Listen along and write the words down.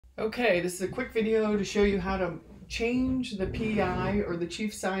Okay, this is a quick video to show you how to change the PI or the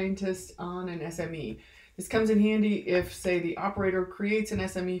chief scientist on an SME. This comes in handy if, say, the operator creates an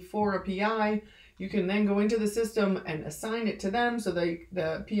SME for a PI. You can then go into the system and assign it to them so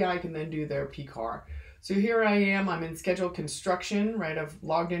the PI can then do their PCAR. So here I am, I'm in scheduled construction, right? I've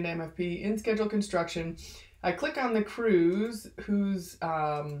logged into MFP in scheduled construction. I click on the crews whose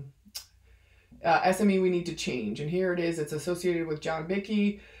SME we need to change. And here it is, it's associated with John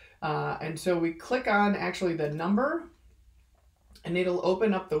Bickey. And so we click on actually the number and it'll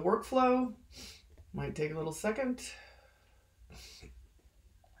open up the workflow. Might take a little second.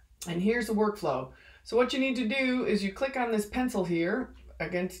 And here's the workflow. So what you need to do is you click on this pencil here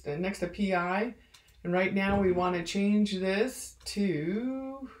next to PI. And right now we want to change this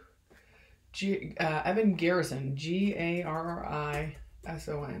to Evan Garrison, Garrison.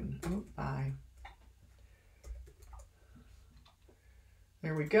 Oh, I.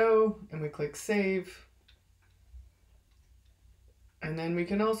 There we go, and we click save. And then we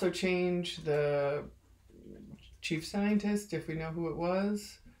can also change the chief scientist if we know who it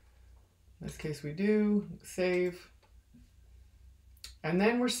was. In this case we do, save. And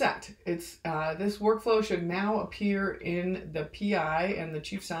then we're set. It's this workflow should now appear in the PI and the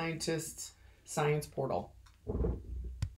chief scientist's science portal.